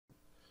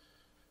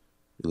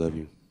We love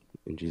you.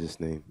 In Jesus'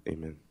 name,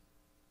 amen.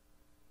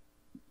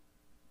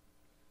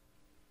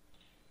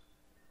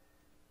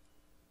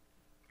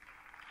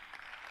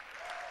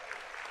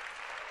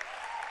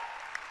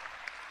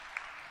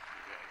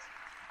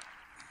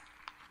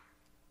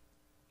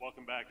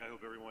 Welcome back. I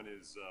hope everyone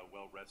is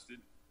well rested.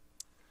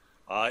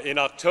 In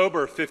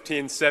October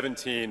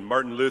 1517,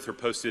 Martin Luther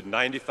posted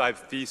 95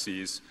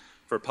 theses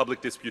for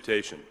public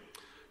disputation,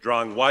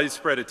 drawing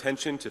widespread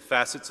attention to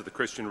facets of the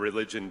Christian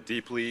religion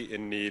deeply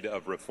in need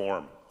of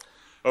reform.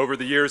 Over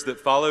the years that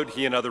followed,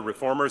 he and other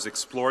reformers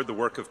explored the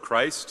work of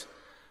Christ,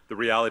 the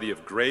reality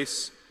of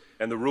grace,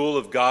 and the rule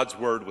of God's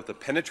word with a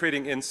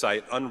penetrating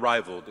insight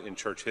unrivaled in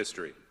church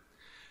history.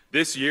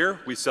 This year,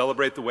 we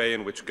celebrate the way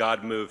in which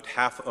God moved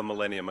half a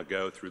millennium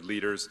ago through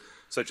leaders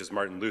such as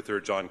Martin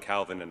Luther, John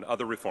Calvin, and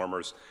other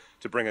reformers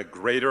to bring a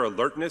greater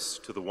alertness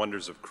to the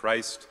wonders of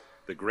Christ,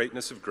 the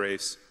greatness of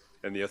grace,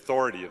 and the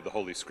authority of the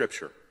Holy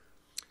Scripture.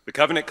 The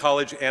Covenant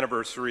College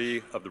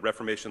anniversary of the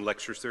Reformation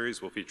lecture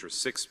series will feature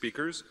 6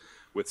 speakers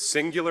with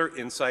singular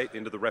insight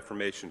into the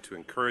Reformation to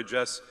encourage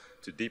us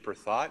to deeper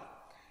thought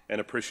and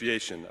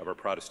appreciation of our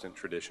Protestant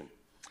tradition.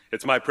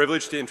 It's my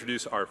privilege to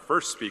introduce our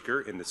first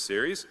speaker in this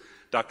series,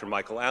 Dr.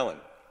 Michael Allen.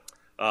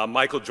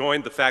 Michael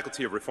joined the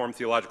faculty of Reformed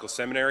Theological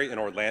Seminary in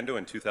Orlando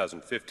in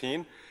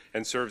 2015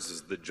 and serves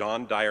as the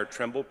John Dyer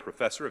Trimble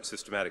Professor of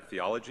Systematic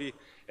Theology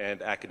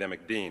and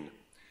Academic Dean.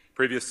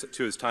 Previous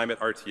to his time at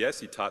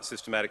RTS, he taught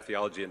systematic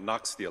theology at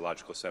Knox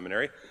Theological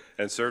Seminary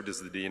and served as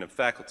the Dean of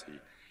Faculty.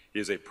 He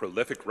is a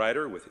prolific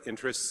writer with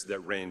interests that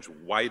range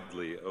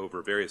widely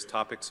over various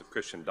topics of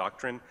Christian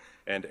doctrine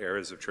and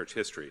eras of church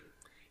history.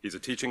 He's a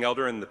teaching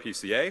elder in the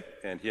PCA,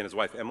 and he and his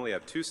wife Emily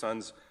have 2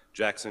 sons,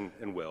 Jackson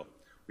and Will.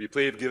 Will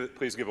you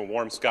please give a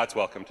warm Scots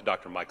welcome to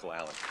Dr. Michael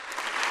Allen.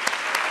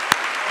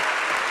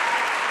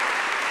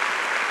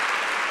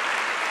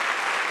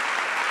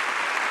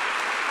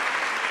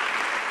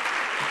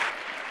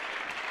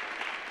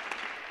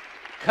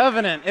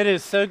 Covenant, it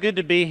is so good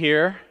to be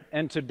here,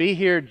 and to be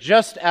here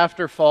just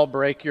after fall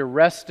break. You're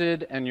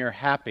rested and you're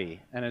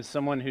happy. And as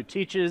someone who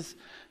teaches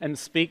and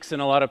speaks in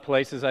a lot of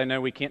places, I know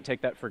we can't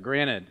take that for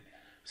granted.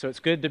 So it's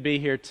good to be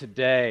here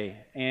today,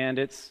 and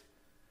it's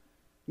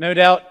no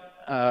doubt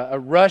a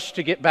rush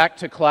to get back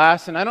to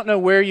class. And I don't know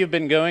where you've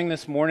been going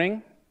this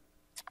morning.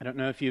 I don't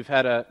know if you've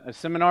had a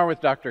seminar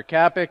with Dr.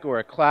 Kapik or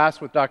a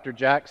class with Dr.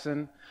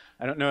 Jackson.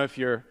 I don't know if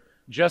you're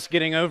just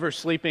getting over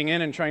sleeping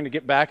in and trying to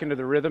get back into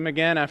the rhythm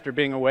again after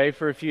being away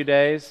for a few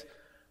days.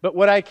 But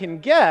what I can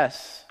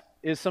guess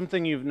is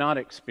something you've not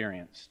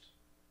experienced.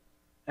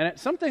 And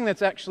it's something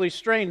that's actually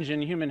strange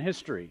in human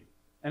history.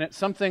 And it's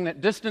something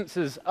that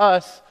distances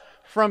us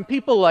from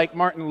people like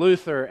Martin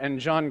Luther and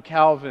John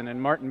Calvin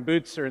and Martin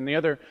Bucer and the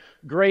other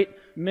great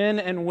men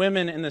and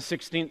women in the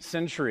 16th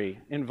century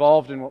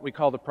involved in what we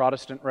call the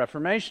Protestant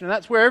Reformation. And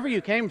that's wherever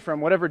you came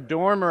from, whatever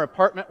dorm or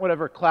apartment,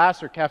 whatever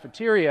class or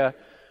cafeteria,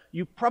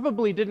 you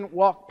probably didn't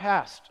walk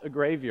past a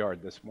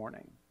graveyard this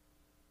morning.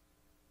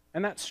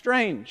 And that's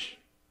strange.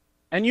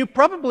 And you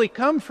probably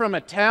come from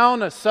a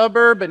town, a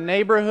suburb, a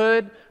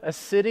neighborhood, a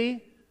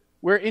city,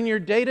 where in your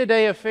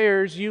day-to-day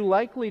affairs you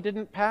likely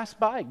didn't pass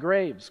by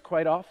graves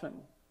quite often.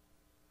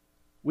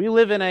 We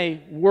live in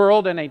a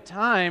world and a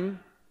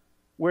time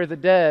where the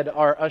dead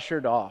are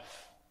ushered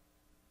off.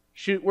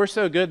 Shoot, we're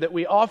so good that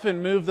we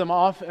often move them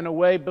off and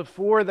away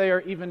before they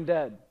are even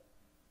dead.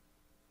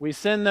 We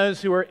send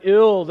those who are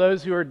ill,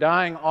 those who are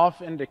dying,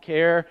 off into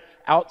care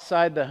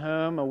outside the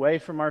home, away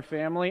from our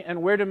family.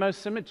 And where do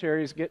most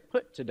cemeteries get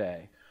put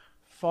today?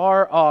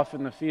 Far off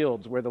in the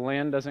fields where the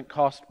land doesn't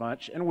cost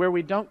much and where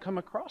we don't come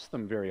across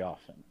them very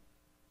often.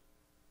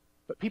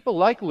 But people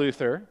like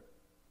Luther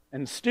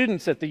and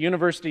students at the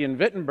university in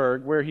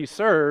Wittenberg where he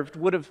served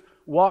would have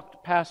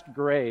walked past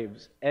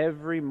graves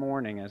every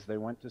morning as they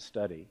went to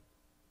study.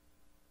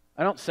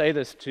 I don't say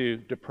this to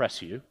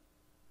depress you.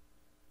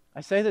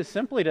 I say this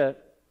simply to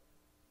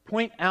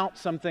point out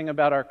something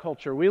about our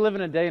culture. We live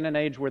in a day and an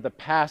age where the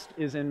past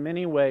is in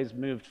many ways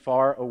moved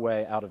far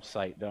away out of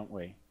sight, don't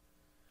we?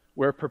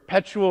 Where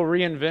perpetual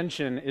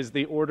reinvention is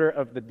the order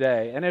of the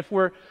day. And if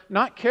we're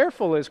not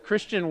careful as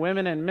Christian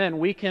women and men,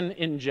 we can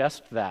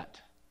ingest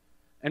that.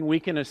 And we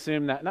can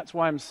assume that. And that's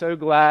why I'm so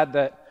glad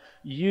that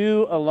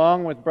you,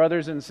 along with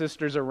brothers and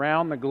sisters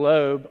around the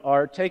globe,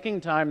 are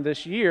taking time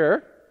this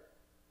year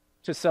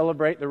to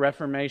celebrate the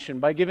Reformation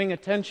by giving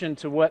attention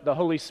to what the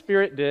Holy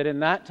Spirit did in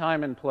that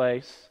time and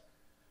place,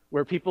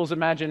 where people's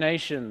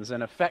imaginations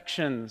and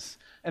affections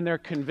and their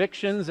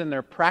convictions and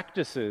their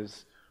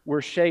practices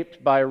were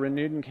shaped by a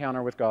renewed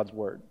encounter with God's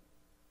Word.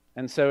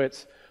 And so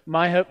it's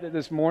my hope that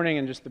this morning,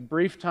 in just the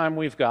brief time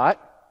we've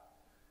got,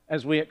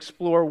 as we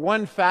explore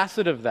one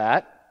facet of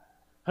that,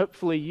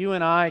 hopefully you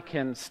and I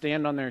can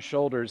stand on their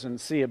shoulders and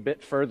see a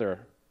bit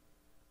further.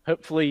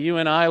 Hopefully you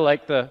and I,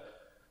 like the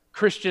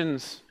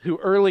Christians who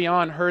early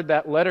on heard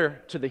that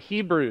letter to the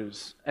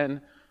Hebrews and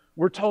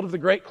were told of the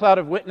great cloud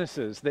of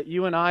witnesses, that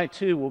you and I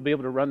too will be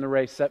able to run the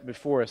race set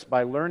before us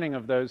by learning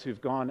of those who've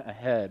gone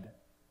ahead,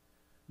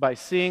 by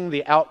seeing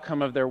the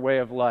outcome of their way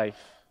of life,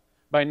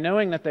 by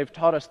knowing that they've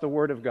taught us the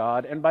Word of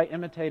God, and by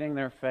imitating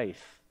their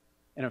faith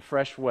in a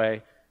fresh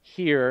way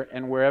here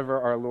and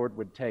wherever our Lord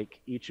would take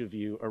each of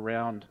you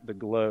around the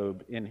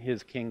globe in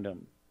His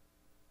kingdom.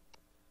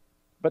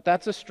 But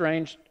that's a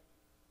strange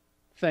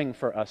thing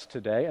for us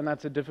today, and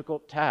that's a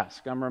difficult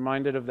task. I'm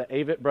reminded of the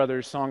Avett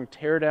Brothers' song,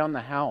 "Tear Down the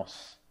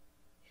House,"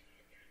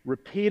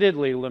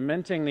 repeatedly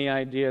lamenting the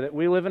idea that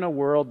we live in a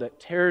world that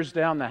tears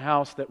down the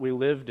house that we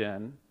lived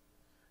in,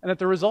 and that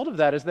the result of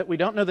that is that we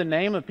don't know the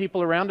name of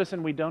people around us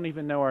and we don't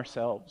even know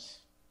ourselves.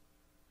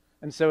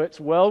 And so it's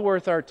well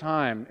worth our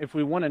time if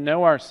we want to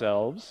know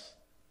ourselves,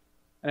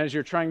 and as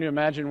you're trying to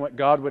imagine what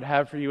God would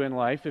have for you in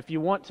life, if you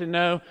want to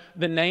know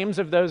the names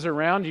of those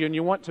around you and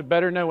you want to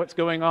better know what's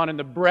going on in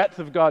the breadth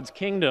of God's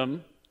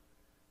kingdom,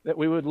 that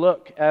we would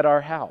look at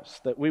our house,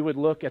 that we would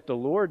look at the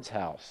Lord's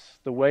house,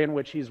 the way in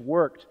which He's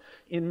worked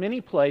in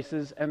many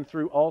places and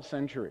through all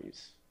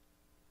centuries.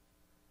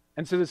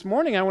 And so this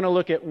morning I want to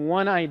look at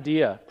one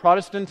idea.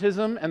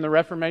 Protestantism and the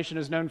Reformation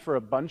is known for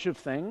a bunch of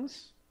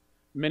things,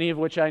 many of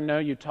which I know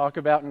you talk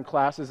about in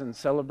classes and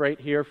celebrate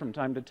here from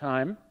time to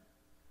time.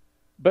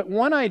 But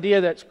one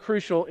idea that's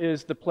crucial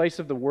is the place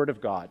of the Word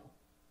of God,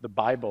 the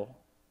Bible.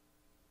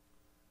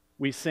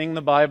 We sing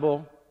the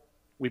Bible,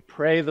 we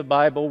pray the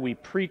Bible, we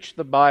preach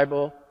the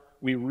Bible,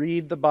 we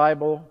read the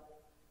Bible.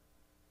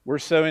 We're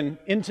so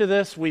into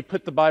this, we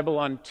put the Bible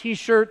on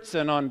t-shirts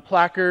and on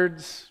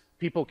placards.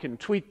 People can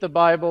tweet the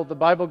Bible. The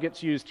Bible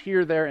gets used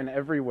here, there, and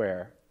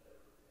everywhere.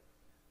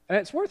 And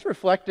it's worth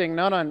reflecting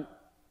not on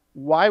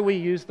why we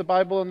use the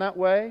Bible in that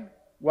way,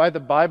 why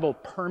the Bible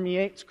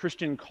permeates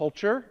Christian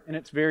culture in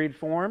its varied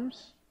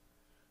forms,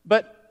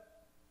 but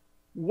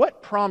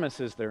what promise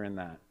is there in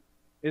that?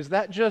 Is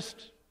that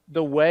just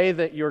the way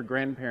that your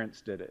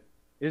grandparents did it?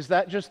 Is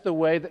that just the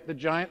way that the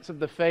giants of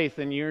the faith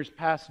in years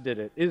past did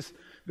it? Is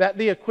that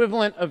the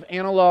equivalent of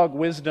analog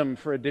wisdom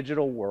for a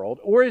digital world?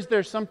 Or is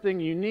there something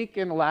unique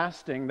and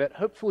lasting that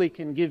hopefully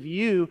can give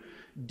you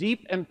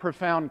deep and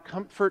profound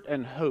comfort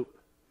and hope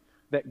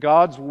that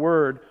God's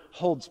Word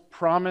holds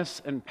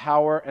promise and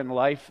power and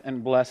life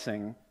and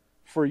blessing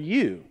for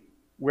you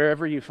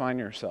wherever you find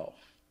yourself?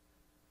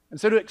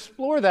 And so to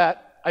explore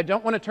that, I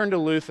don't want to turn to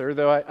Luther,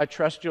 though I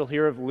trust you'll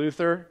hear of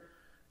Luther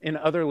in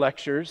other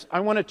lectures. I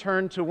want to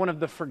turn to one of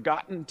the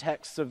forgotten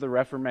texts of the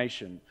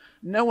Reformation.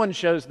 No one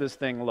shows this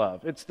thing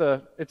love. It's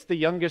the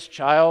youngest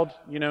child,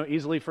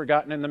 easily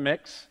forgotten in the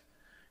mix.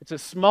 It's a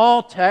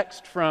small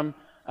text from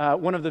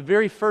one of the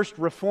very first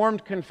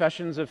Reformed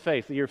confessions of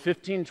faith. The year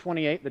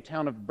 1528, the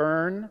town of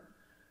Bern,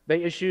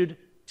 they issued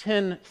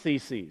 10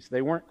 theses.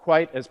 They weren't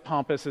quite as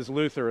pompous as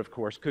Luther, of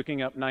course,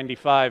 cooking up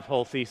 95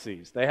 whole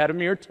theses. They had a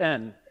mere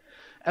 10.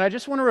 And I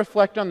just want to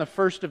reflect on the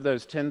first of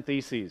those 10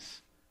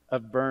 theses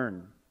of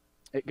Bern.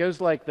 It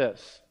goes like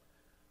this: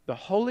 the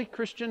Holy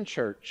Christian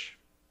Church,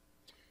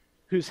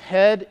 whose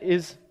head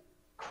is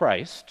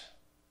Christ,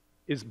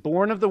 is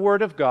born of the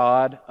Word of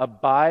God,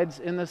 abides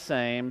in the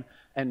same,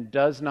 and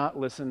does not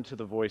listen to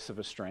the voice of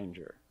a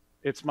stranger.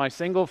 It's my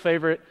single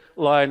favorite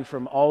line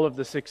from all of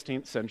the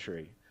 16th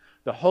century.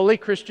 The Holy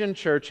Christian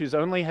Church, whose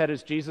only head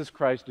is Jesus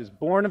Christ, is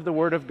born of the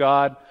Word of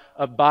God,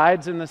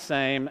 abides in the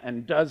same,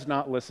 and does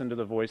not listen to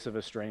the voice of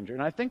a stranger.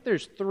 And I think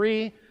there's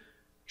three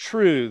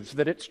truths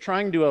that it's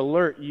trying to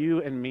alert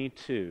you and me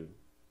to.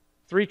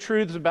 Three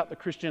truths about the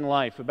Christian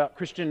life, about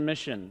Christian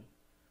mission,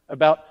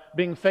 about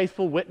being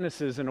faithful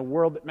witnesses in a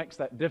world that makes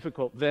that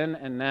difficult then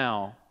and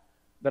now,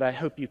 that I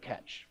hope you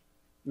catch.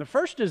 And the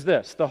first is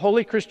this: the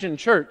Holy Christian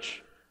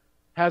Church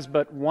has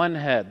but one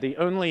head. The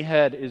only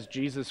head is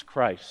Jesus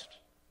Christ.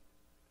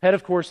 Head,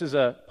 of course, is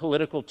a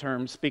political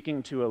term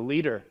speaking to a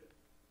leader.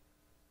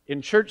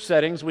 In church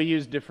settings, we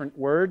use different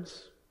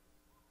words: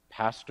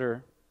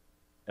 pastor,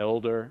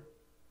 elder,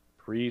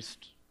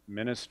 priest,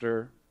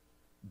 minister,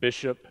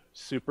 bishop,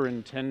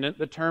 superintendent.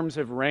 The terms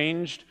have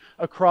ranged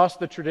across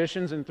the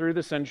traditions and through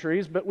the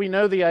centuries, but we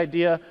know the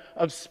idea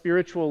of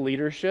spiritual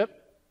leadership.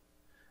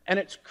 And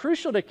it's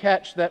crucial to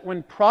catch that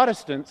when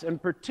Protestants,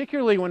 and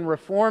particularly when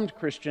Reformed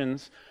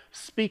Christians,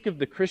 speak of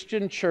the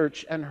Christian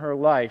church and her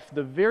life,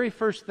 the very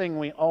first thing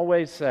we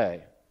always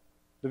say,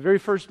 the very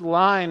first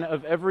line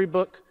of every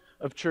book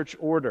of church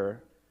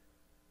order,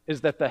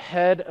 is that the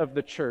head of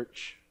the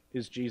church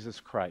is Jesus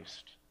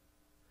Christ.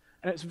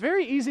 And it's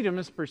very easy to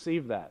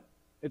misperceive that.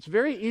 It's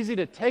very easy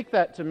to take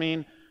that to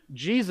mean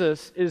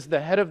Jesus is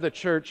the head of the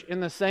church in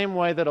the same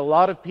way that a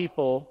lot of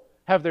people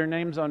have their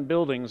names on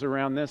buildings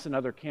around this and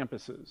other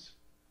campuses.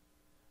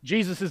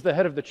 Jesus is the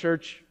head of the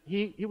church.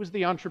 He was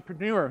the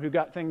entrepreneur who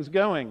got things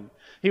going.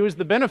 He was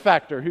the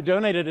benefactor who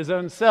donated his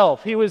own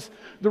self. He was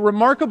the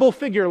remarkable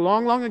figure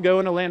long, long ago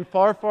in a land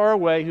far, far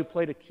away who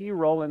played a key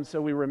role, and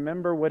so we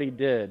remember what he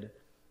did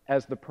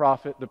as the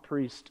prophet, the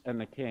priest, and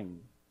the king.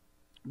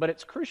 But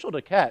it's crucial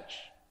to catch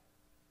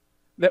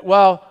that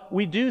while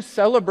we do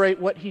celebrate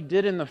what he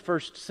did in the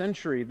first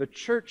century, the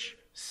church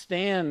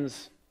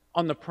stands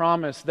on the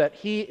promise that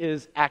he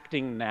is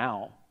acting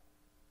now.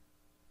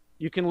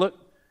 You can look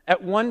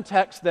at one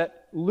text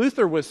that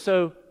Luther was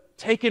so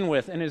taken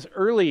with in his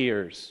early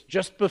years.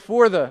 Just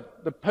before the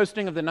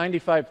posting of the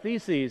 95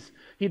 Theses,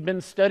 he'd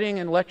been studying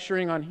and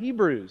lecturing on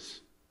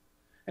Hebrews.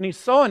 And he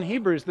saw in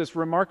Hebrews this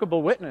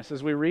remarkable witness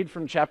as we read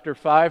from chapter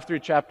 5 through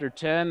chapter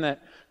 10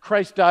 that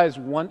Christ dies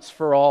once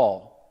for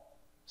all.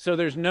 So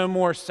there's no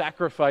more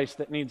sacrifice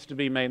that needs to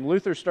be made. And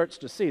Luther starts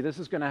to see this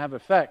is going to have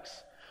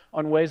effects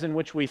on ways in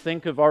which we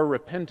think of our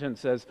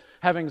repentance as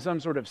having some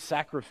sort of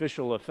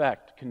sacrificial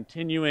effect,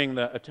 continuing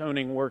the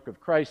atoning work of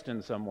Christ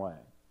in some way.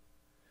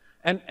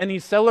 And he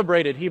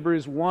celebrated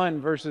Hebrews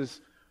 1, verses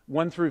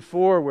 1 through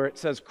 4, where it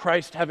says,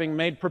 Christ, having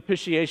made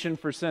propitiation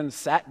for sins,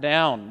 sat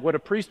down, what a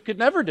priest could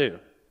never do,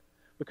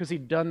 because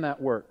he'd done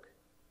that work.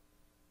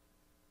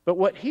 But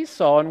what he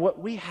saw, and what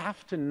we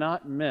have to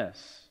not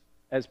miss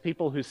as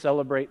people who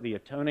celebrate the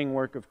atoning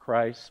work of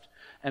Christ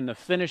and the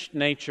finished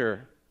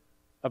nature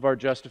of our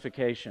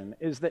justification,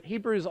 is that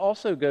Hebrews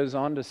also goes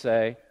on to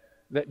say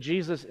that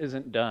Jesus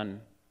isn't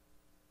done.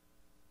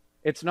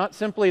 It's not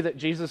simply that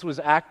Jesus was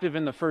active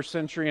in the first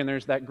century and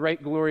there's that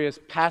great glorious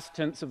past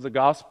tense of the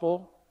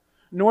gospel,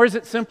 nor is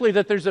it simply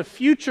that there's a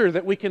future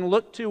that we can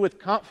look to with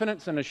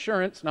confidence and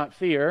assurance, not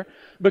fear,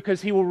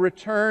 because he will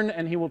return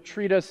and he will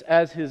treat us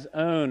as his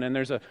own, and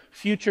there's a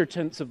future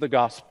tense of the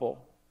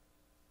gospel.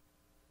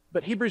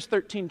 But Hebrews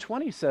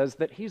 13:20 says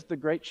that he's the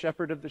great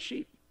shepherd of the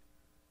sheep.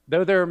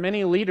 Though there are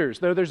many leaders,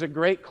 though there's a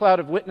great cloud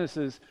of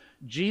witnesses,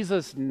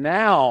 Jesus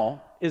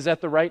now is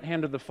at the right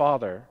hand of the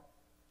Father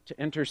to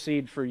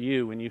intercede for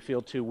you when you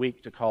feel too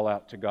weak to call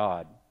out to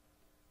God,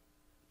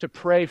 to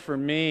pray for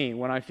me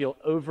when I feel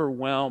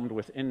overwhelmed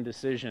with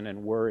indecision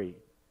and worry.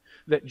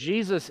 That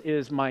Jesus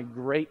is my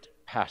great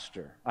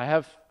pastor. I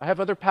have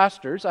other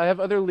pastors, I have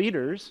other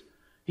leaders.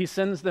 He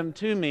sends them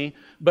to me,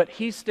 but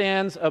he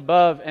stands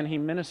above and he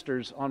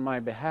ministers on my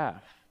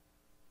behalf.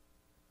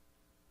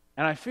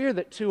 And I fear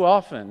that too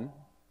often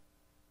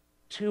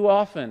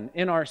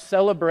in our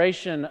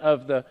celebration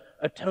of the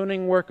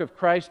atoning work of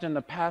Christ and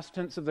the past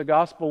tense of the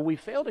gospel, we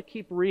fail to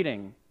keep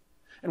reading,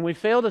 and we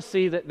fail to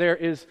see that there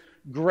is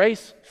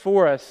grace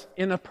for us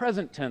in the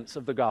present tense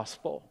of the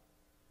gospel,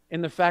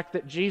 in the fact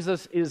that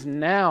Jesus is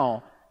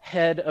now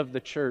head of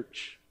the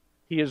church.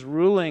 He is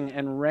ruling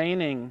and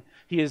reigning,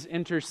 he is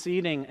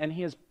interceding, and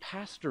he is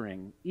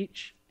pastoring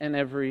each and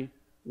every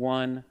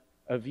one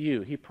of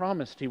you. He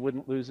promised he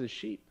wouldn't lose his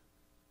sheep.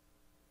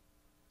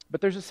 But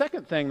there's a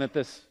second thing that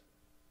this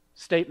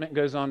statement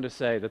goes on to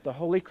say, that the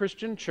Holy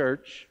Christian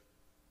Church,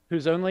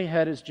 whose only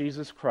head is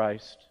Jesus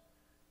Christ,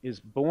 is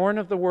born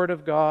of the Word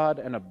of God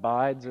and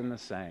abides in the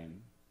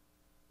same.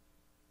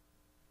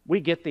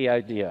 We get the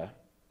idea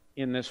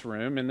in this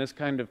room, in this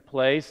kind of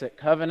place, at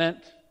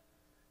Covenant,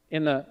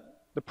 in the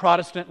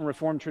Protestant and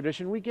Reformed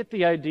tradition, we get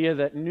the idea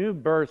that new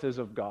birth is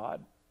of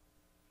God.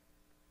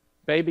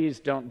 Babies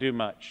don't do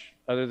much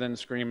other than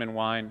scream and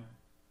whine.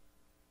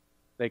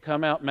 They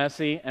come out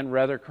messy and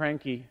rather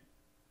cranky.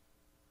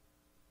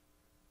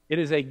 It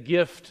is a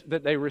gift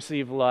that they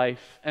receive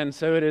life, and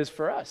so it is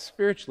for us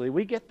spiritually.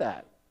 We get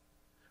that.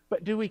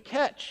 But do we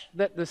catch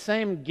that the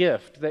same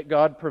gift that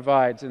God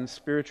provides in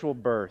spiritual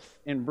birth,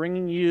 in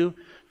bringing you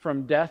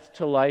from death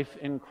to life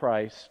in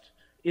Christ,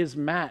 is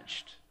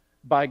matched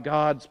by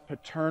God's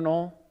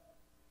paternal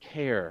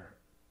care,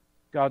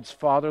 God's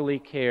fatherly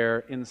care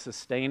in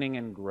sustaining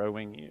and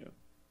growing you?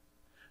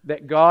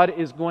 That God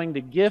is going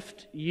to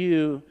gift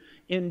you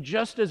in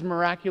just as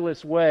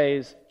miraculous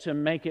ways to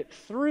make it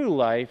through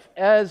life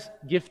as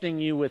gifting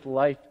you with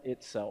life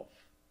itself.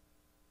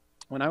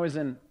 When I was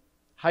in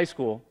high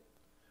school,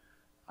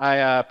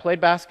 I played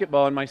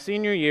basketball. In my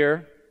senior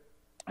year,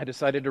 I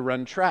decided to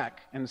run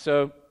track. And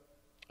so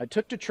I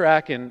took to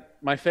track, and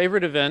my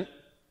favorite event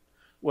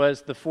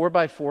was the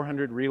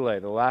 4x400 relay,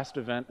 the last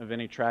event of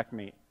any track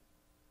meet.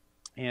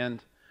 And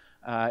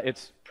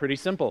it's pretty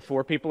simple.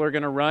 4 people are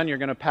going to run. You're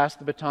going to pass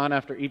the baton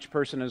after each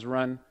person has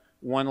run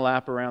 1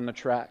 lap around the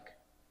track.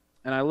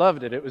 And I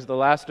loved it. It was the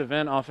last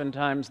event.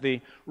 Oftentimes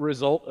the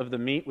result of the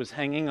meet was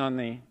hanging on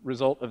the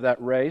result of that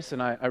race,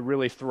 and I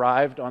really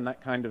thrived on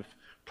that kind of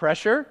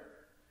pressure.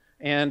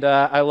 And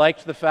I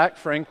liked the fact,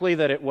 frankly,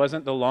 that it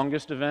wasn't the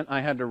longest event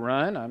I had to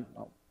run.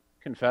 I'll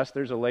confess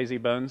there's a lazy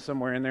bone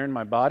somewhere in there in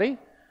my body.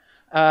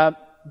 But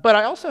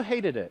I also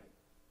hated it.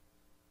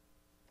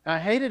 I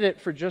hated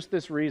it for just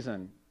this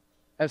reason.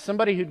 As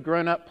somebody who'd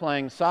grown up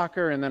playing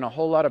soccer and then a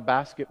whole lot of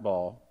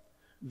basketball,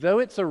 though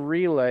it's a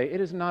relay, it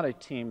is not a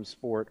team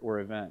sport or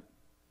event.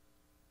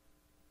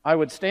 I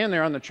would stand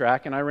there on the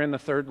track and I ran the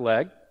third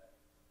leg,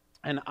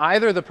 and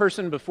either the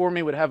person before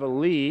me would have a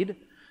lead,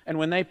 and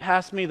when they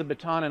pass me the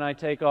baton and I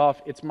take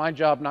off, it's my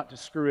job not to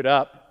screw it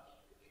up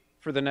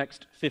for the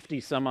next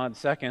 50 some odd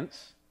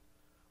seconds,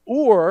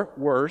 or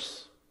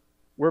worse,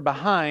 we're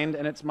behind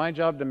and it's my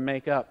job to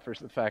make up for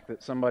the fact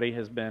that somebody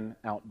has been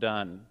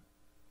outdone.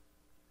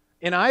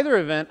 In either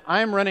event,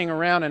 I am running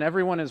around and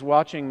everyone is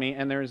watching me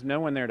and there is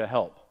no one there to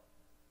help.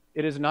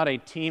 It is not a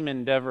team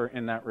endeavor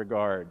in that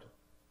regard.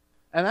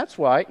 And that's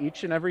why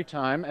each and every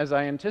time, as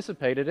I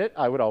anticipated it,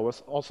 I would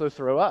always also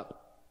throw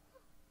up.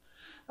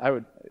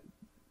 I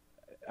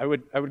I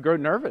would grow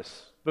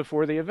nervous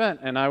before the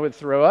event, and I would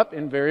throw up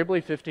invariably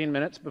 15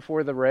 minutes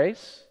before the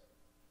race,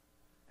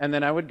 and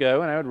then I would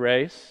go and I would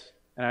race,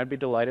 and I'd be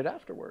delighted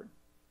afterward.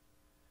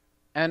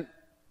 And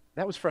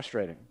that was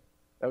frustrating.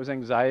 That was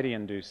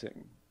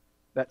anxiety-inducing.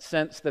 That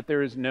sense that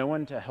there is no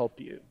one to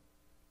help you.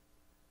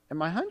 And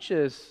my hunch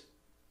is,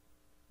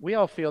 we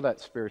all feel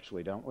that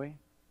spiritually, don't we? I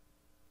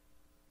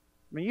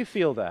mean, you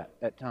feel that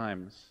at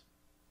times.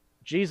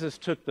 Jesus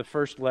took the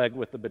first leg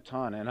with the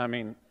baton, and I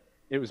mean,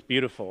 it was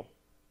beautiful.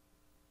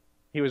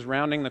 He was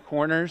rounding the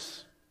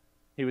corners.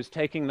 He was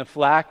taking the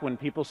flack when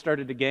people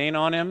started to gain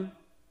on him.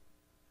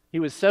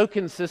 He was so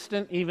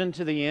consistent even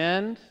to the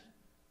end.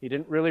 He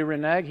didn't really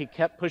renege. He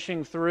kept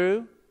pushing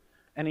through,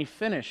 and he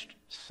finished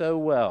so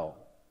well.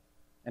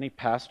 And he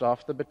passed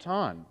off the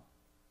baton.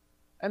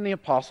 And the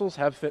apostles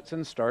have fits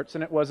and starts,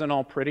 and it wasn't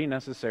all pretty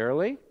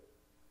necessarily.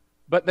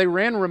 But they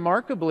ran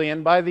remarkably,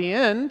 and by the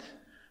end,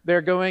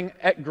 they're going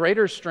at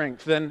greater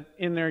strength than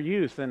in their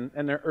youth and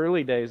their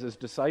early days as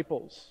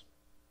disciples.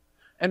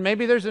 And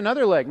maybe there's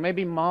another leg.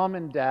 Maybe mom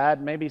and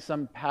dad, maybe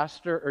some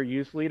pastor or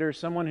youth leader,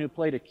 someone who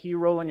played a key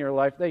role in your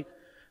life.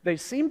 They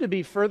seem to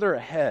be further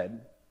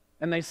ahead,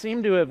 and they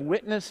seem to have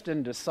witnessed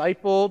and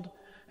discipled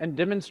and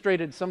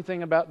demonstrated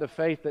something about the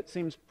faith that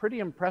seems pretty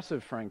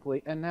impressive,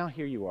 frankly. And now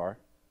here you are.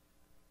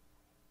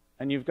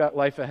 And you've got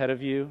life ahead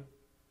of you,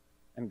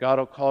 and God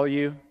will call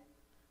you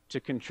to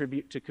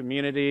contribute to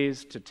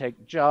communities, to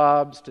take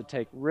jobs, to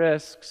take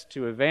risks,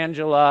 to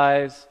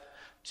evangelize,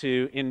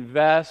 to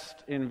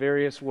invest in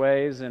various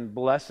ways in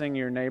blessing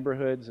your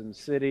neighborhoods and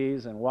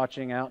cities and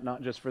watching out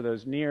not just for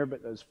those near,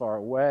 but those far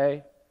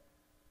away.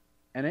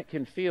 And it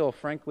can feel,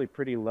 frankly,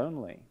 pretty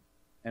lonely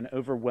and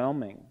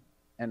overwhelming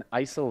and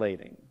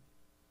isolating.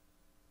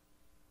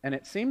 And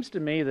it seems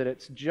to me that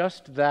it's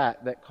just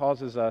that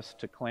causes us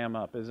to clam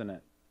up, isn't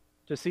it?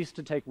 To cease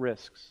to take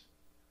risks,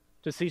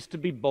 to cease to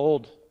be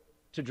bold,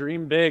 to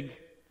dream big,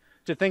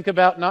 to think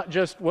about not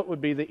just what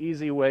would be the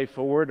easy way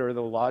forward or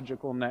the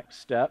logical next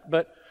step,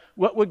 but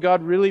what would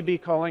God really be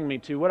calling me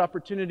to? What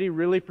opportunity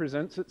really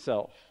presents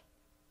itself?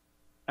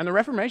 And the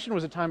Reformation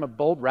was a time of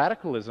bold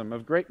radicalism,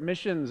 of great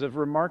missions, of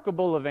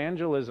remarkable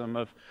evangelism,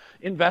 of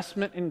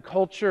investment in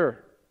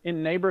culture,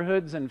 in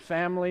neighborhoods and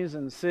families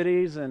and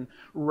cities, and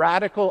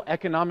radical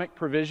economic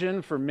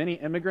provision for many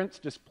immigrants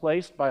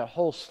displaced by a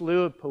whole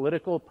slew of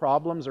political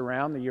problems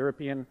around the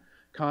European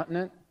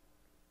continent.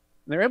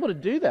 And they were able to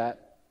do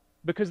that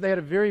because they had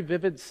a very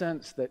vivid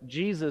sense that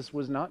Jesus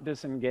was not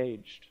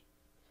disengaged.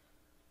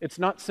 It's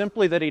not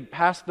simply that he'd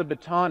passed the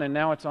baton and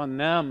now it's on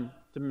them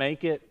to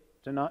make it,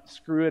 to not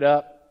screw it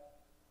up,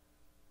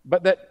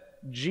 but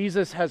that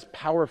Jesus has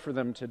power for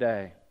them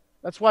today.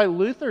 That's why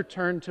Luther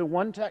turned to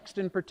one text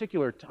in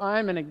particular,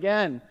 time and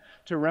again,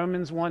 to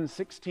Romans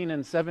 1:16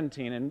 and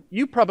 17. And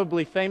you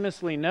probably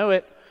famously know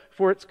it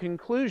for its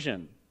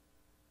conclusion.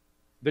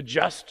 The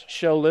just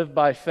shall live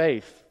by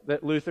faith,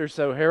 that Luther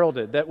so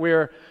heralded, that we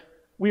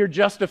are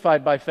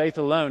justified by faith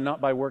alone,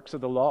 not by works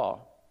of the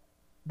law.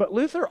 But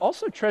Luther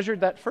also treasured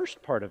that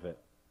first part of it,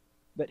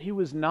 that he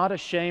was not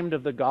ashamed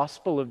of the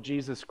gospel of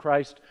Jesus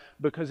Christ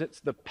because it's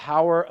the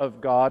power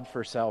of God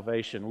for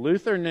salvation.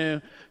 Luther knew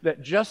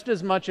that just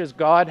as much as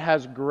God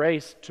has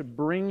grace to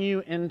bring you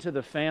into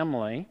the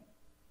family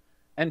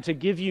and to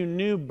give you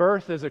new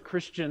birth as a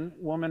Christian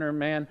woman or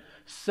man,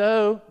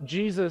 so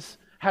Jesus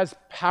has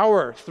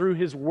power through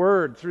his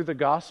word, through the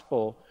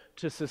gospel,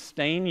 to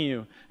sustain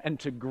you and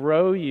to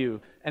grow you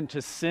and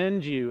to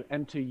send you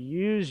and to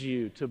use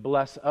you to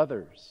bless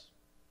others.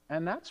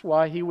 And that's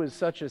why he was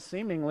such a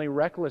seemingly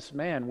reckless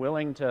man,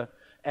 willing to,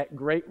 at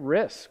great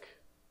risk,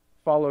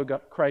 follow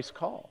Christ's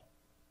call.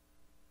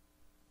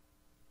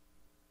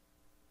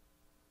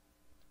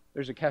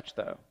 There's a catch,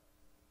 though.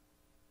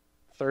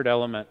 Third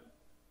element.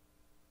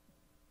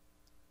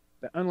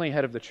 The only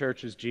head of the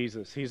church is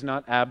Jesus. He's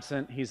not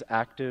absent, he's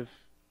active.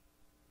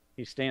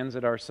 He stands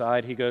at our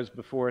side. He goes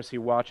before us. He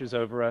watches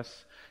over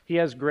us. He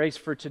has grace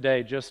for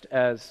today just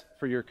as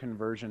for your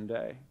conversion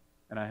day.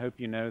 And I hope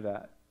you know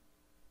that.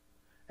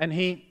 And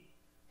he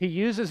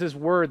uses his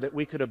word that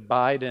we could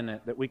abide in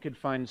it, that we could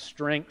find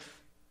strength,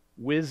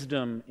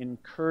 wisdom,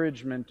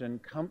 encouragement,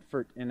 and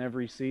comfort in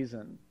every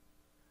season.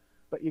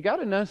 But you got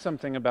to know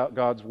something about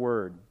God's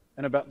word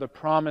and about the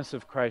promise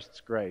of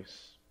Christ's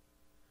grace.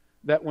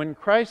 That when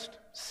Christ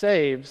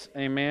saves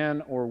a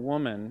man or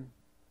woman,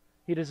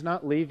 he does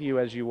not leave you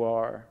as you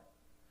are.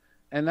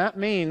 And that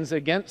means,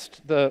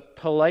 against the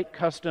polite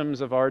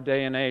customs of our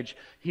day and age,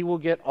 he will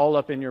get all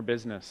up in your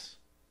business.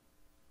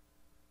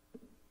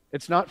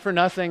 It's not for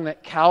nothing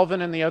that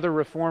Calvin and the other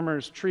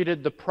reformers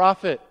treated the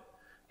prophet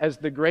as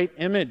the great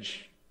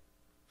image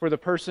for the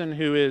person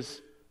who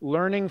is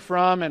learning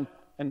from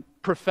and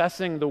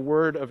professing the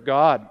word of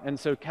God. And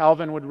so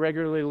Calvin would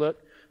regularly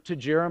look to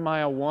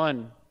Jeremiah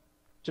 1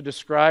 to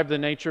describe the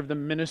nature of the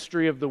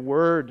ministry of the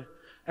word.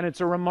 And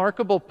it's a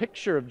remarkable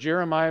picture of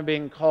Jeremiah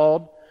being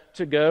called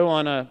to go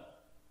on a,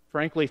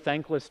 frankly,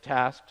 thankless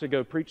task to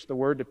go preach the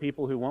word to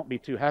people who won't be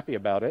too happy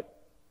about it.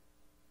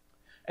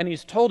 And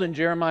he's told in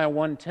Jeremiah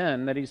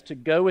 1:10 that he's to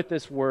go with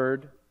this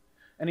word,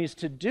 and he's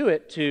to do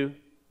it to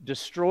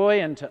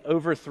destroy and to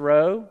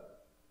overthrow,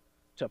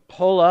 to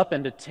pull up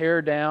and to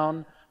tear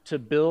down, to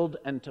build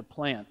and to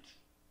plant.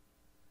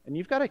 And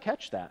you've got to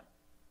catch that.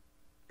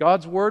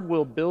 God's Word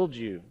will build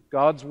you.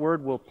 God's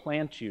Word will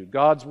plant you.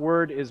 God's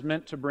Word is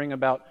meant to bring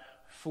about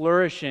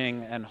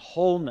flourishing and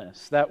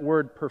wholeness. That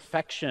word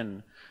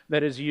perfection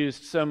that is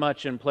used so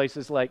much in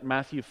places like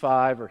Matthew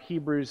 5 or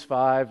Hebrews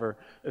 5 or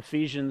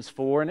Ephesians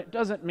 4. And it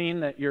doesn't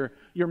mean that you're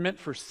meant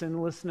for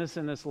sinlessness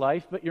in this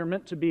life, but you're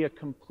meant to be a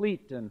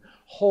complete and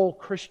whole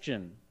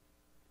Christian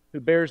who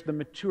bears the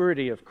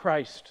maturity of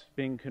Christ,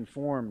 being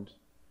conformed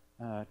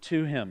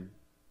to Him.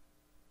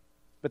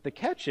 But the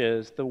catch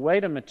is, the way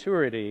to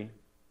maturity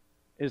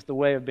is the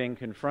way of being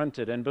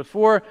confronted. And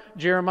before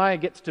Jeremiah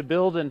gets to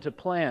build and to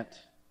plant,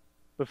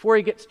 before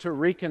he gets to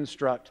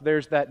reconstruct,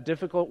 there's that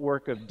difficult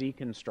work of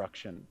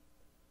deconstruction.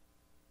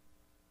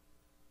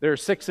 There are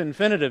 6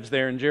 infinitives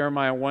there in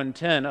Jeremiah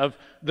 1:10 of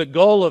the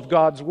goal of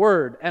God's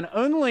Word, and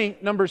only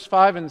Numbers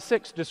 5 and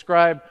 6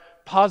 describe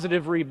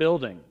positive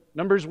rebuilding.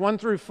 Numbers 1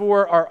 through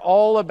 4 are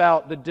all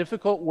about the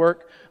difficult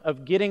work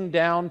of getting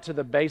down to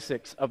the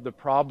basics of the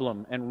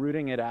problem and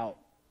rooting it out.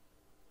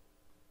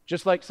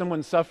 Just like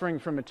someone suffering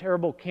from a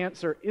terrible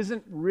cancer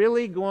isn't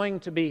really going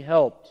to be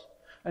helped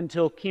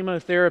until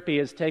chemotherapy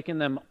has taken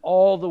them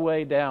all the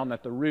way down,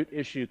 that the root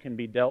issue can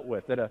be dealt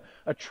with, that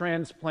a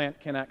transplant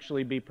can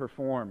actually be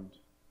performed.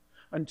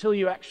 Until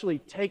you actually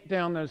take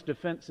down those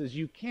defenses,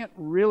 you can't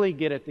really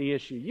get at the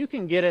issue. You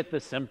can get at the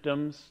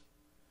symptoms,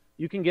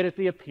 you can get at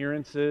the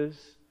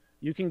appearances,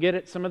 you can get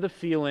at some of the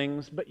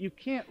feelings, but you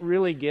can't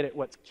really get at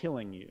what's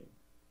killing you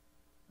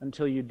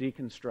until you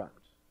deconstruct.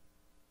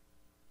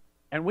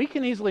 And we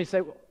can easily say,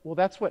 well,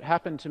 that's what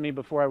happened to me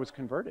before I was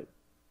converted.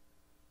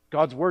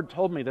 God's Word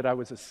told me that I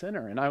was a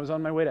sinner and I was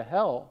on my way to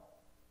hell.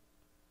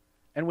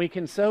 And we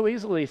can so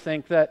easily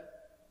think that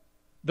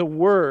the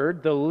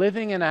Word, the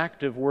living and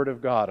active Word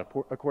of God,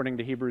 according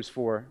to Hebrews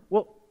 4,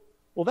 well,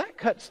 that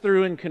cuts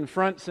through and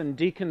confronts and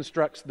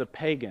deconstructs the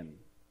pagan.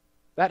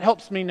 That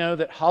helps me know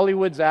that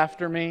Hollywood's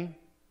after me,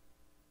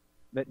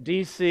 that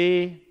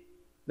DC,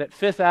 that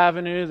Fifth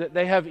Avenue, that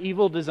they have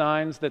evil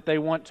designs, that they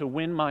want to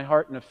win my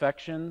heart and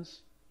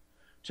affections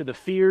to the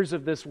fears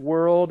of this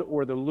world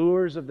or the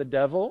lures of the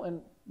devil.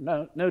 And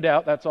no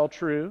doubt that's all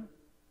true.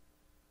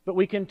 But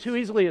we can too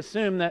easily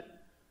assume that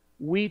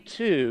we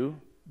too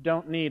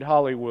don't need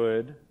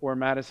Hollywood or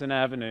Madison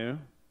Avenue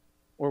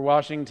or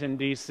Washington,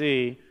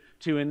 D.C.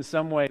 to in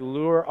some way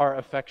lure our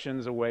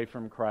affections away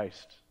from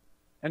Christ.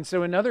 And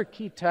so another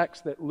key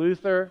text that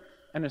Luther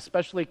and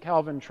especially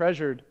Calvin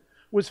treasured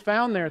was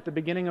found there at the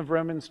beginning of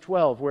Romans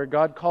 12, where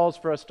God calls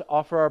for us to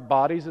offer our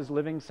bodies as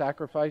living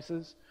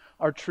sacrifices,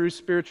 our true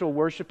spiritual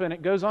worship. And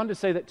it goes on to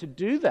say that to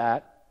do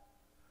that,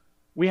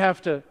 we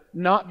have to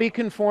not be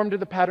conformed to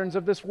the patterns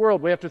of this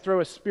world. We have to throw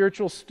a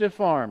spiritual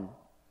stiff arm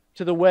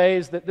to the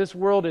ways that this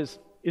world is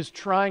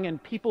trying,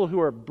 and people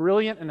who are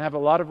brilliant and have a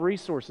lot of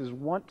resources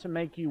want to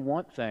make you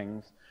want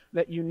things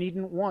that you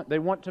needn't want. They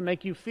want to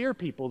make you fear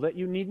people that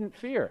you needn't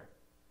fear.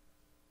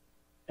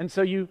 And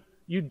so you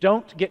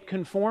don't get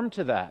conformed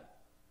to that.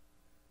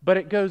 But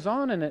it goes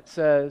on and it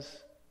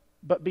says,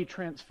 but be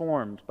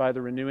transformed by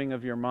the renewing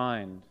of your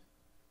mind,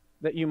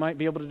 that you might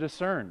be able to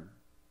discern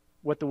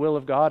what the will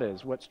of God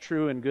is, what's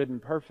true and good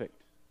and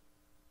perfect.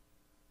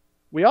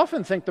 We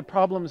often think the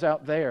problem's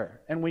out there,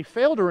 and we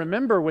fail to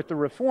remember with the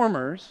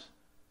reformers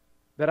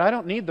that I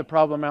don't need the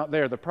problem out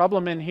there. The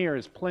problem in here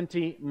is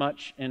plenty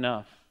much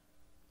enough.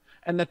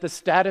 And that the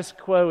status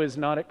quo is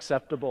not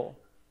acceptable.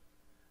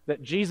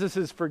 That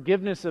Jesus'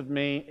 forgiveness of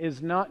me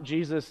is not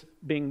Jesus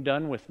being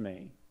done with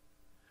me.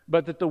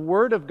 But that the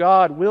Word of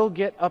God will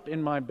get up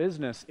in my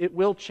business. It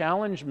will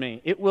challenge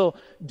me. It will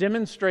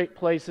demonstrate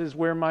places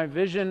where my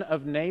vision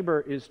of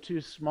neighbor is too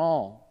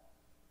small.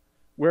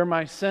 Where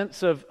my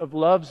sense of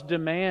love's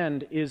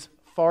demand is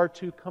far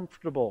too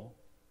comfortable.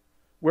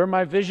 Where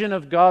my vision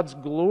of God's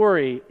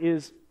glory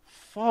is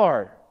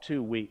far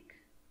too weak.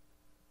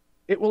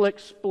 It will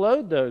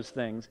explode those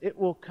things. It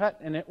will cut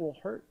and it will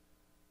hurt.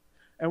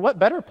 And what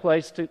better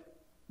place to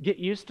get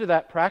used to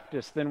that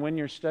practice than when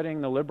you're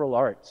studying the liberal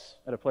arts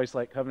at a place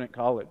like Covenant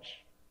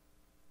College?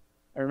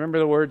 I remember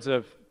the words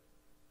of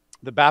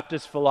the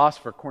Baptist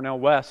philosopher Cornel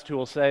West, who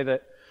will say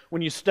that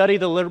when you study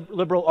the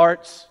liberal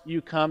arts,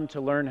 you come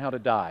to learn how to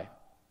die.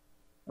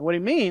 And what he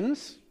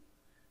means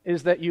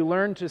is that you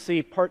learn to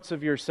see parts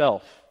of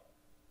yourself,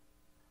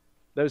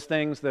 those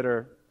things that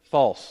are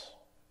false,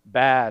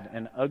 bad,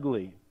 and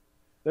ugly,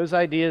 those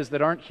ideas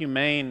that aren't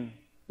humane,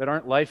 that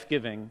aren't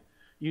life-giving.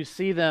 You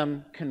see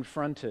them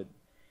confronted.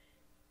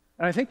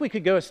 And I think we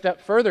could go a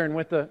step further, and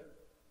with the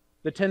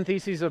 10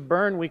 Theses of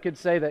Byrne, we could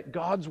say that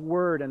God's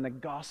Word and the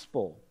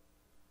Gospel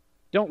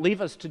don't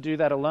leave us to do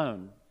that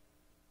alone.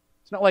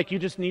 It's not like you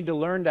just need to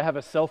learn to have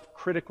a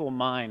self-critical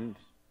mind,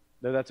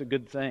 though that's a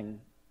good thing,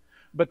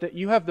 but that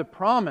you have the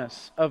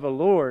promise of a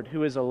Lord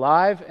who is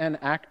alive and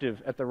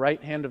active at the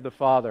right hand of the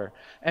Father,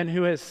 and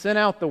who has sent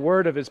out the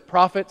word of His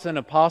prophets and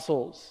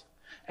apostles,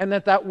 and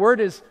that word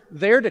is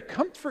there to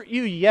comfort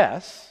you,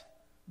 yes,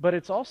 but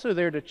it's also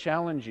there to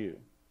challenge you.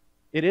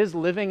 It is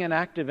living and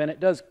active, and it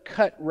does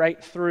cut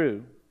right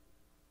through.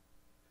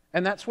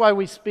 And that's why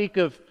we speak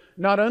of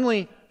not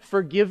only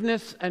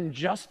forgiveness and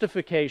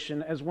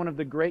justification as one of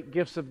the great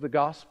gifts of the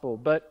gospel,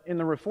 but in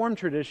the Reformed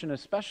tradition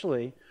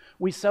especially,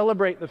 we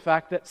celebrate the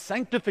fact that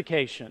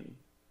sanctification,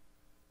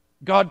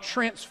 God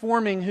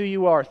transforming who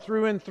you are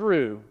through and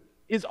through,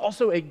 is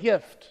also a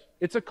gift.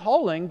 It's a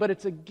calling, but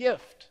it's a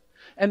gift.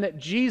 And that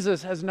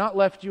Jesus has not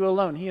left you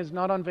alone. He is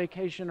not on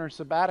vacation or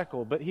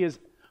sabbatical, but He is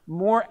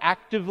more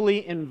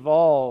actively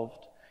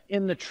involved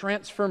in the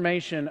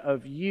transformation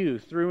of you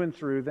through and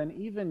through than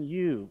even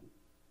you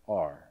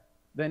are,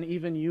 than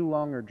even you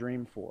long or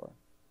dream for.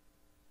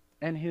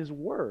 And His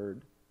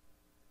Word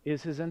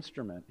is His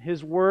instrument.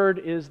 His Word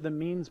is the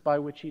means by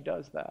which He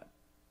does that.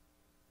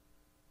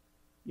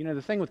 You know,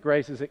 the thing with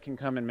grace is it can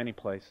come in many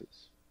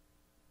places.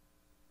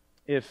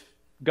 If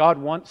God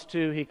wants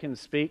to, He can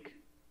speak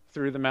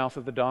through the mouth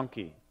of the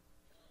donkey.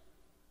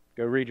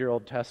 Go read your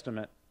Old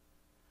Testament.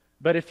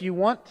 But if you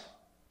want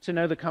to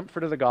know the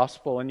comfort of the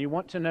gospel and you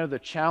want to know the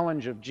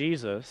challenge of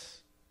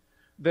Jesus,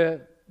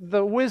 the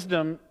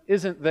wisdom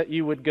isn't that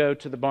you would go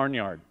to the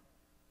barnyard,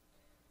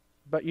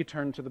 but you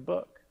turn to the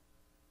book.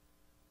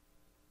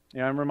 You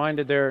know, I'm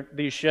reminded there are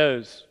these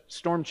shows,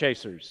 Storm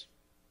Chasers.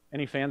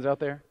 Any fans out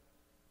there?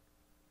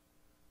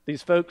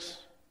 These folks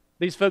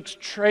they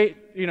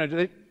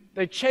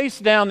chase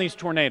down these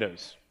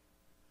tornadoes.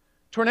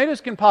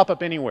 Tornadoes can pop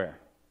up anywhere,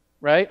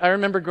 right? I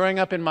remember growing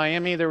up in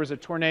Miami, there was a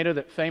tornado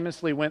that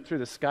famously went through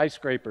the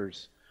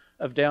skyscrapers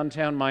of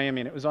downtown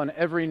Miami, and it was on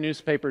every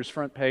newspaper's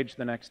front page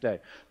the next day,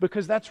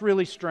 because that's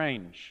really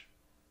strange.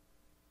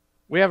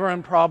 We have our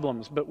own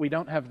problems, but we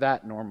don't have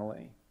that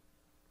normally.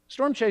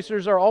 Storm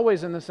chasers are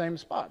always in the same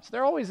spots.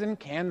 They're always in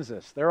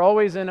Kansas. They're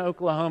always in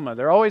Oklahoma.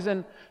 They're always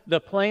in the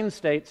plain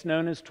states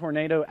known as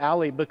Tornado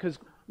Alley, because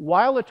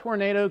while a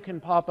tornado can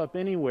pop up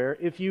anywhere,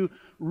 if you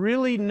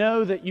really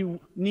know that you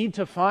need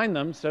to find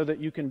them so that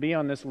you can be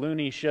on this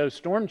loony show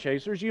Storm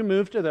Chasers, you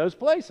move to those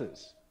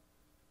places.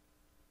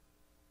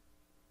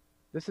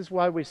 This is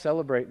why we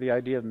celebrate the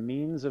idea of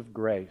means of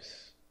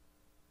grace.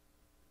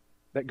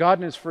 That God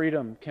in His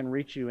freedom can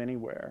reach you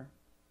anywhere.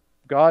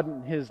 God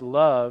in His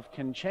love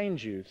can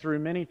change you through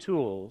many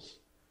tools,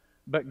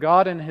 but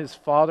God in His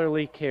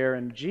fatherly care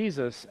and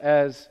Jesus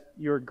as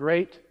your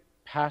great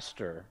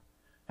pastor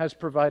has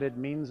provided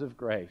means of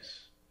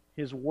grace,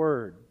 His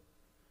Word,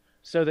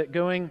 so that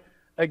going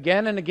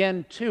again and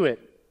again to it,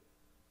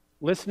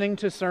 listening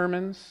to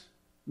sermons,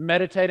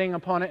 meditating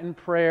upon it in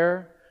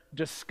prayer,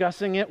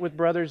 discussing it with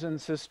brothers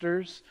and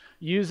sisters,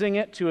 using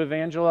it to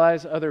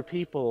evangelize other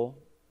people,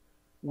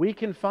 we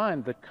can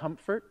find the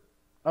comfort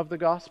of the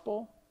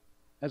gospel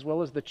as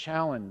well as the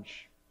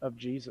challenge of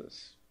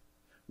Jesus.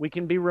 We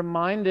can be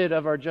reminded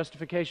of our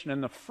justification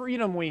and the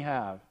freedom we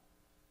have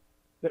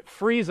that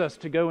frees us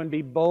to go and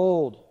be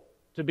bold,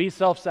 to be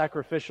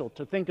self-sacrificial,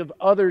 to think of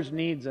others'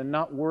 needs and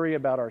not worry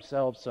about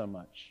ourselves so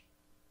much.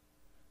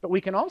 But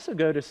we can also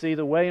go to see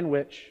the way in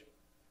which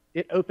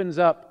it opens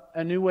up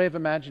a new way of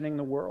imagining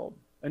the world,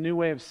 a new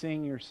way of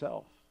seeing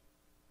yourself.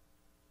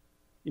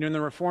 You know, in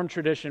the Reformed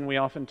tradition, we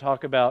often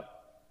talk about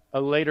a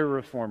later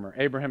reformer,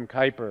 Abraham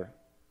Kuyper,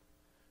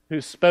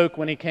 who spoke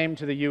when he came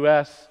to the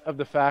U.S. of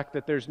the fact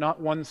that there's not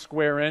one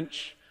square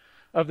inch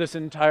of this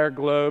entire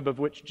globe of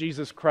which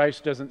Jesus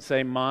Christ doesn't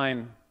say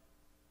mine.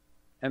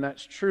 And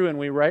that's true, and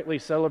we rightly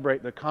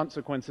celebrate the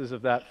consequences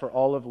of that for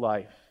all of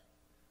life.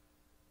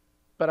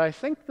 But I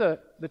think the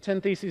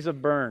 10 Theses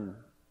of Byrne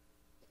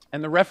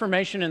and the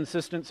Reformation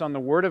insistence on the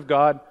Word of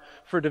God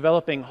for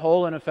developing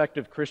whole and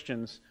effective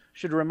Christians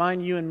should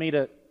remind you and me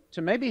to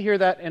maybe hear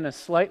that in a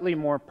slightly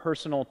more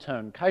personal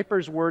tone.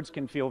 Kuyper's words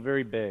can feel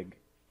very big.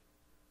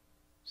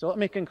 So let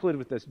me conclude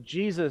with this.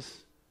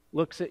 Jesus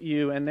looks at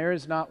you, and there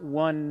is not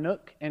one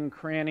nook and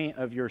cranny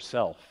of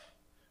yourself.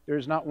 There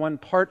is not one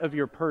part of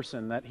your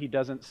person that He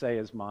doesn't say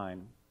is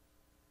mine.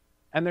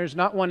 And there's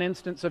not one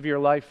instance of your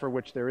life for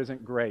which there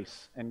isn't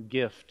grace and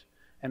gift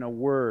and a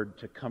word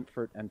to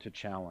comfort and to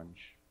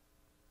challenge.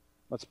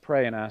 Let's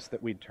pray and ask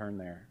that we'd turn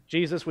there.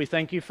 Jesus, we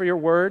thank You for Your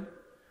Word.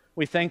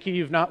 We thank You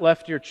You've not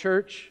left Your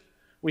church.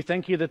 We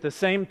thank You that the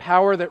same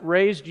power that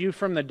raised You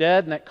from the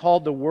dead and that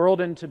called the world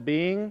into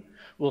being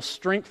will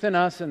strengthen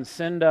us and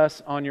send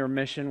us on Your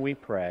mission, we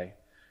pray.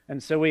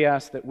 And so we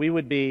ask that we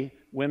would be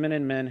women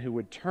and men who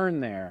would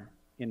turn there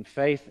in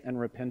faith and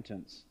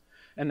repentance,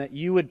 and that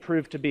You would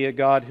prove to be a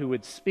God who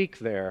would speak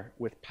there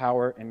with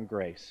power and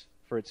grace.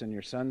 For it's in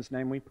Your Son's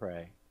name we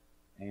pray.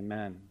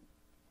 Amen.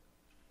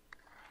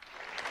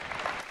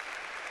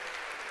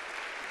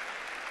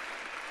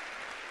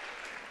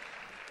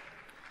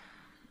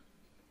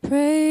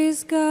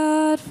 Praise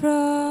God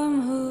from